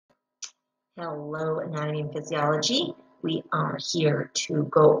Hello, anatomy and physiology. We are here to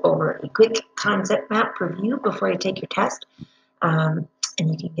go over a quick concept map review before you take your test. And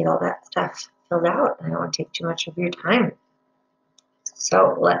you can get all that stuff filled out. I don't want to take too much of your time.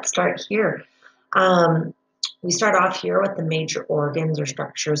 So let's start here. We start off here with the major organs or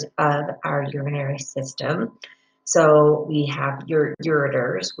structures of our urinary system. So we have your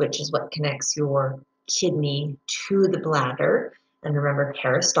ureters, which is what connects your kidney to the bladder. And remember,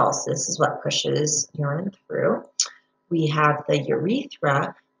 peristalsis is what pushes urine through. We have the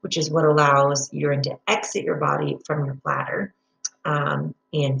urethra, which is what allows urine to exit your body from your bladder.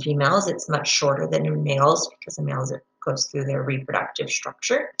 In females, it's much shorter than in males because in males it goes through their reproductive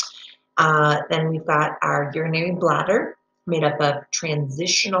structure. Then we've got our urinary bladder made up of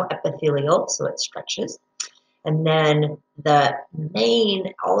transitional epithelial, so it stretches. And then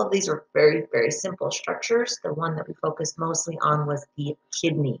all of these are very, very simple structures. The one that we focused mostly on was the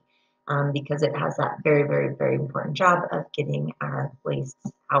kidney because it has that very, very, very important job of getting our waste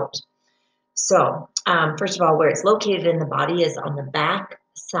out. So first of all, where it's located in the body is on the back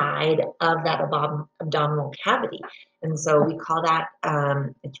side of that abdominal cavity. And so we call that,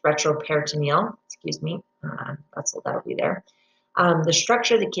 it's retroperitoneal, excuse me, that'll be there. The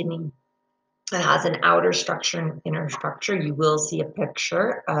structure of the kidney, it has an outer structure and inner structure. You will see a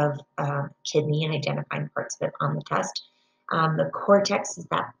picture of kidney and identifying parts of it on the test. The cortex is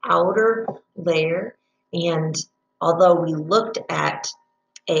that outer layer, and although we looked at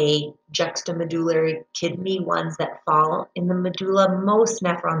a juxtamedullary kidney, ones that fall in the medulla, most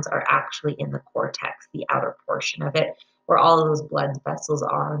nephrons are actually in the cortex, the outer portion of it, where all of those blood vessels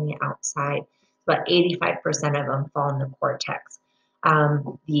are on the outside. About 85% of them fall in the cortex.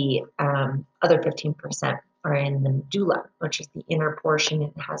 The other 15% are in the medulla, which is the inner portion.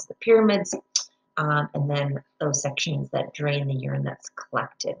 It has the pyramids, and then those sections that drain the urine that's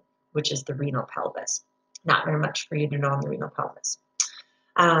collected, which is the renal pelvis. Not very much for you to know on the renal pelvis.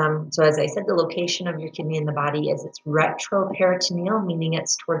 So as I said, the location of your kidney in the body is it's retroperitoneal, meaning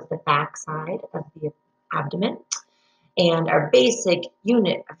it's towards the back side of the abdomen. And our basic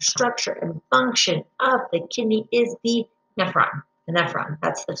unit of structure and function of the kidney is the nephron. The nephron,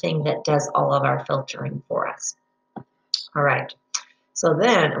 that's the thing that does all of our filtering for us. All right, so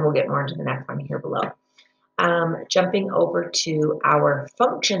then, and we'll get more into the nephron here below. Jumping over to our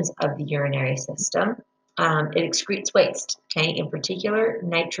functions of the urinary system, it excretes waste, okay? In particular,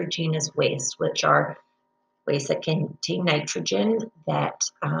 nitrogenous waste, which are waste that contain nitrogen that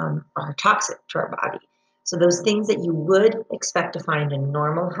are toxic to our body. So those things that you would expect to find in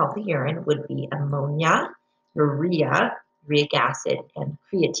normal, healthy urine would be ammonia, urea, uric acid, and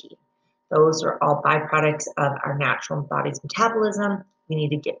creatine. Those are all byproducts of our natural body's metabolism. We need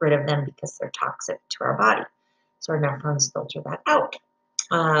to get rid of them because they're toxic to our body. So our nephrons filter that out.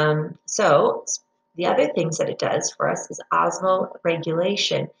 So the other things that it does for us is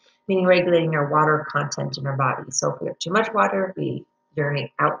osmoregulation, meaning regulating our water content in our body. So if we have too much water, we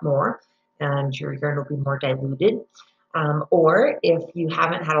urinate out more, and your urine will be more diluted. Or if you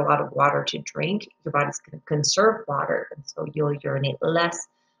haven't had a lot of water to drink, your body's going to conserve water, and so you'll urinate less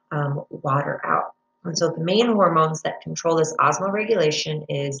water out. And so the main hormones that control this osmoregulation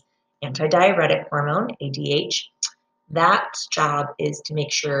is antidiuretic hormone, ADH. That job is to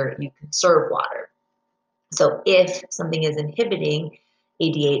make sure you conserve water. So if something is inhibiting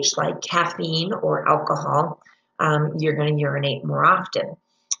ADH, like caffeine or alcohol, you're going to urinate more often.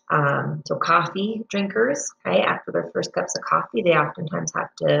 So coffee drinkers, okay, after their first cups of coffee, they oftentimes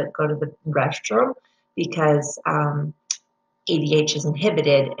have to go to the restroom because ADH is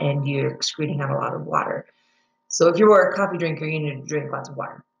inhibited and you're excreting out a lot of water. So if you're a coffee drinker, you need to drink lots of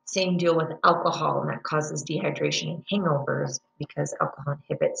water. Same deal with alcohol, and that causes dehydration and hangovers because alcohol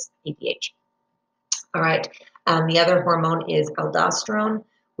inhibits ADH. All right, the other hormone is aldosterone,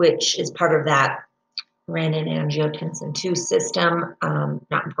 which is part of that renin-angiotensin II system.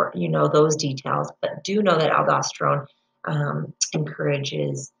 Not important, you know those details, but do know that aldosterone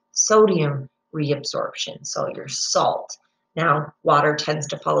encourages sodium reabsorption, so your salt. Now, water tends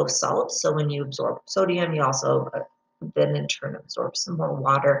to follow salt, so when you absorb sodium, you also then in turn absorb some more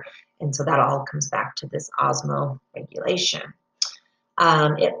water, and so that all comes back to this osmoregulation.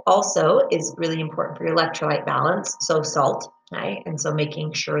 It also is really important for your electrolyte balance, so salt, right? And so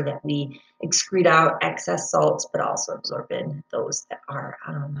making sure that we excrete out excess salts, but also absorb in those that are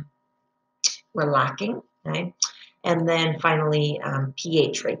we're lacking, right? And then finally,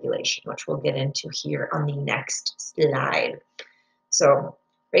 pH regulation, which we'll get into here on the next slide. So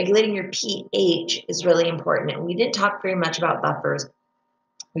regulating your pH is really important, and we didn't talk very much about buffers.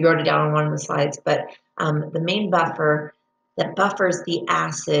 We wrote it down on one of the slides, but the main buffer that buffers the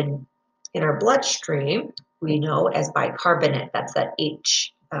acid in our bloodstream, we know as bicarbonate. That's that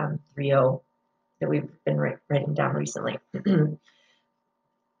H3O that we've been writing down recently.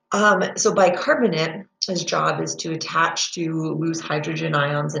 So bicarbonate, its job is to attach to loose hydrogen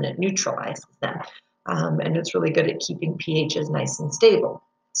ions, and it neutralizes them. And it's really good at keeping pHs nice and stable.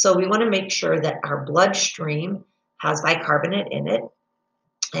 So we want to make sure that our bloodstream has bicarbonate in it,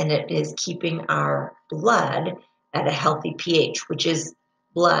 and it is keeping our blood at a healthy pH, which is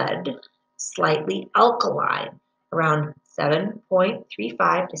blood slightly alkaline, around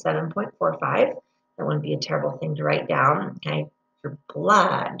 7.35 to 7.45. That wouldn't be a terrible thing to write down, okay? Your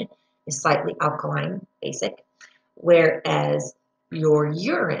blood is slightly alkaline, basic, whereas your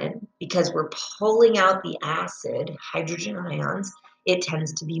urine, because we're pulling out the acid, hydrogen ions, it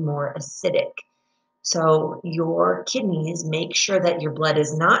tends to be more acidic. So your kidneys make sure that your blood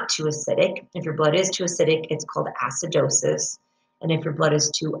is not too acidic. If your blood is too acidic, it's called acidosis. And if your blood is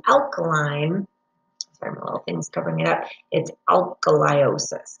too alkaline, sorry, my little thing's covering it up, it's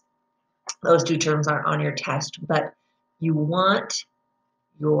alkaliosis. Those two terms aren't on your test, but you want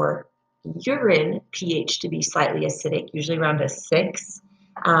your urine pH to be slightly acidic, usually around a 6,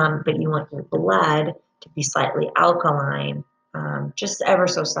 but you want your blood to be slightly alkaline, just ever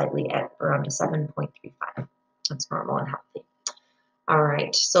so slightly at around a 7.35. That's normal and healthy. All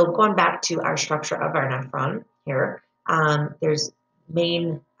right, so going back to our structure of our nephron here, there's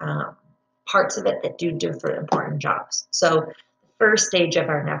main parts of it that do different important jobs. So the first stage of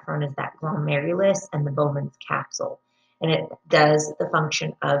our nephron is that glomerulus and the Bowman's capsule. And it does the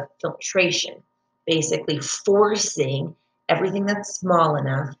function of filtration, basically forcing everything that's small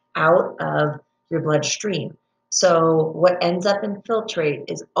enough out of your bloodstream. So what ends up in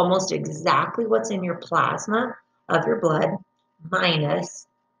filtrate is almost exactly what's in your plasma of your blood minus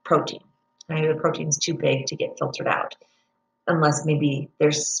protein. Maybe the protein's too big to get filtered out, unless maybe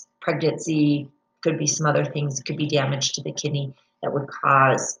there's pregnancy, could be some other things, could be damage to the kidney that would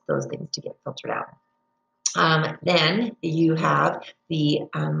cause those things to get filtered out. Then you have the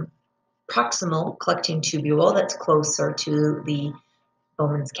proximal collecting tubule that's closer to the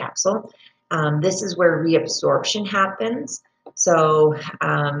Bowman's capsule. This is where reabsorption happens. So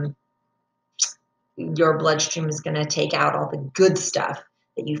your bloodstream is going to take out all the good stuff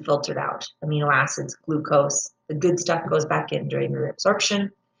that you filtered out, amino acids, glucose. The good stuff goes back in during reabsorption.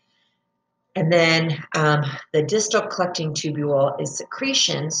 And then the distal collecting tubule is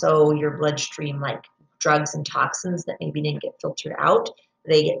secretion. So your bloodstream, like drugs and toxins that maybe didn't get filtered out,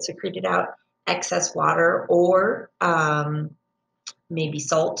 they get secreted out. Excess water or maybe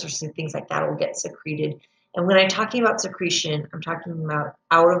salts or some things like that will get secreted. And when I'm talking about secretion, I'm talking about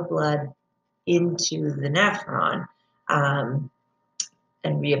out of blood into the nephron.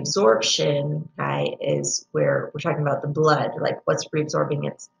 And reabsorption is where we're talking about the blood, like what's reabsorbing,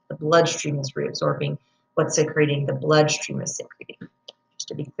 it's the bloodstream is reabsorbing, what's secreting, the bloodstream is secreting, just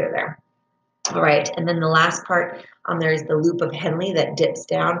to be clear there. All right, and then the last part there is the loop of Henle that dips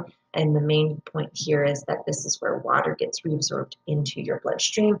down, and the main point here is that this is where water gets reabsorbed into your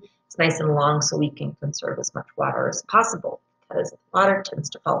bloodstream. It's nice and long so we can conserve as much water as possible because water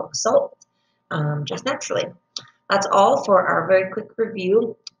tends to follow salt just naturally. That's all for our very quick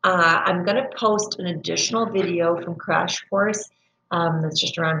review. I'm going to post an additional video from Crash Course that's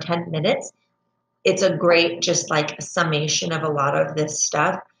just around 10 minutes. It's a great, just like a summation of a lot of this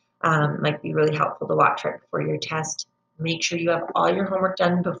stuff. Might be really helpful to watch right before your test. Make sure you have all your homework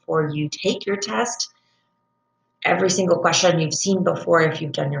done before you take your test. Every single question you've seen before if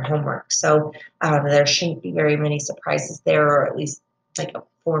you've done your homework. So there shouldn't be very many surprises there, or at least like a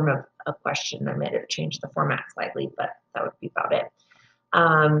form of a question. I might have changed the format slightly, but that would be about it.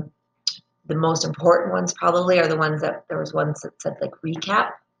 The most important ones probably are the ones that there was ones that said like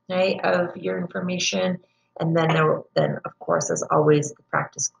recap, right, of your information. And then of course, as always, the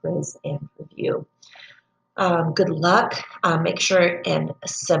practice quiz and review. Good luck. Make sure and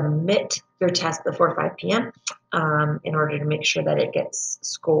submit your test before 5 p.m. In order to make sure that it gets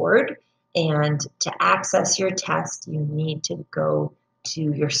scored. And to access your test, you need to go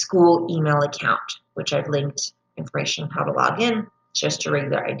to your school email account, which I've linked information on how to log in, just your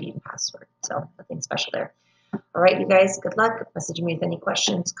regular ID and password. So nothing special there. All right, you guys, good luck. Message me with any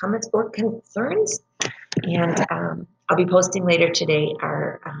questions, comments, or concerns. And I'll be posting later today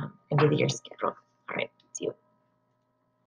our end of the year schedule.